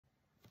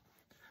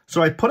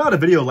So I put out a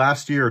video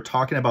last year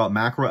talking about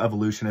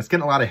macroevolution. It's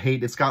getting a lot of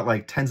hate. It's got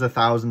like tens of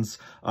thousands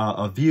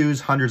of views,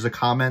 hundreds of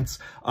comments.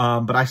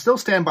 But I still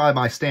stand by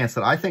my stance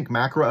that I think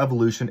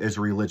macroevolution is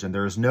a religion.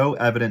 There is no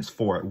evidence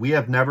for it. We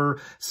have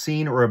never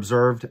seen or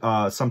observed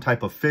some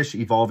type of fish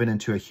evolving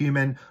into a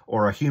human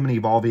or a human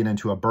evolving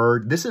into a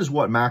bird. This is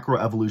what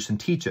macroevolution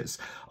teaches.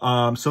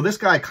 So this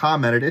guy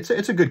commented,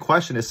 it's a good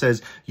question. It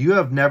says, you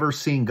have never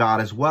seen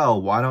God as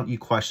well. Why don't you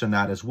question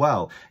that as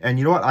well? And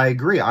you know what? I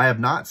agree. I have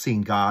not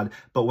seen God,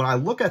 but when I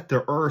look at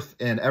the earth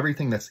and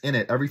everything that's in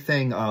it,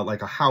 everything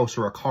like a house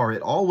or a car,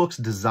 it all looks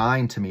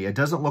designed to me. It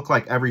doesn't look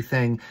like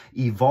everything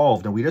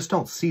evolved, and we just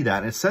don't see that.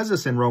 And it says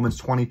this in Romans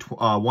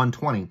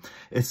 1:20.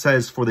 It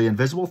says, for the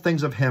invisible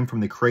things of him from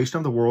the creation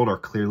of the world are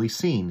clearly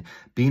seen,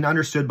 being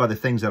understood by the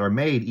things that are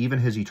made, even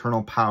his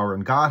eternal power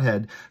and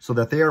Godhead, so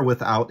that they are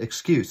without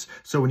excuse.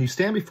 So when you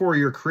stand before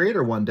your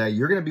creator one day,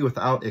 you're going to be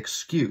without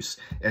excuse,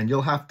 and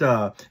you'll have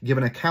to give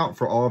an account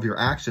for all of your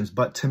actions.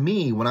 But to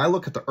me, when I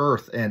look at the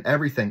earth and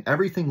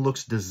everything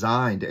looks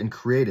designed and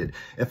created.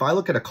 If I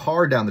look at a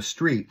car down the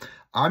street,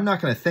 I'm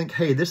not going to think,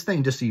 hey, this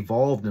thing just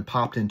evolved and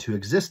popped into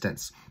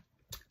existence.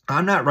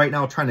 I'm not right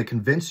now trying to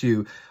convince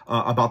you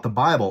about the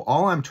Bible.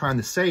 All I'm trying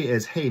to say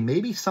is, hey,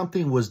 maybe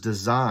something was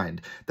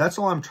designed. That's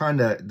all I'm trying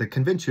to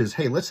convince you is,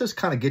 hey, let's just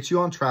kind of get you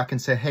on track and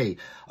say, hey,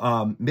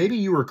 maybe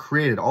you were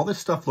created. All this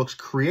stuff looks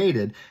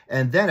created.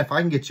 And then if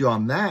I can get you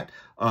on that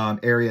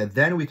area,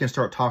 then we can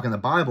start talking the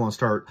Bible and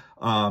start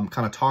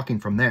kind of talking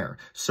from there.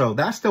 So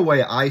that's the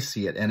way I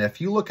see it. And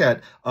if you look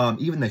at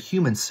even the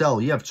human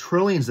cell, you have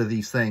trillions of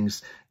these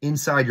things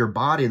inside your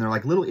body, and they're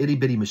like little itty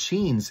bitty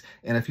machines.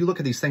 And if you look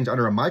at these things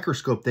under a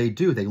microscope, they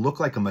look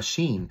like a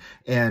machine.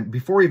 And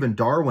before even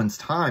Darwin's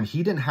time,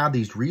 he didn't have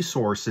these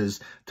resources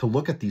to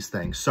look at these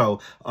things. So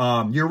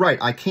you're right.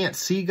 I can't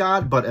see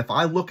God, but if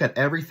I look at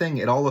everything,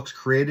 it all looks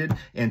created.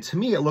 And to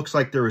me, it looks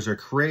like there is a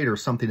creator,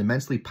 something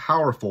immensely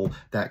powerful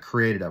that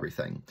created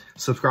everything.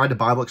 Subscribe to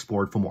Bible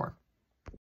Explored for more.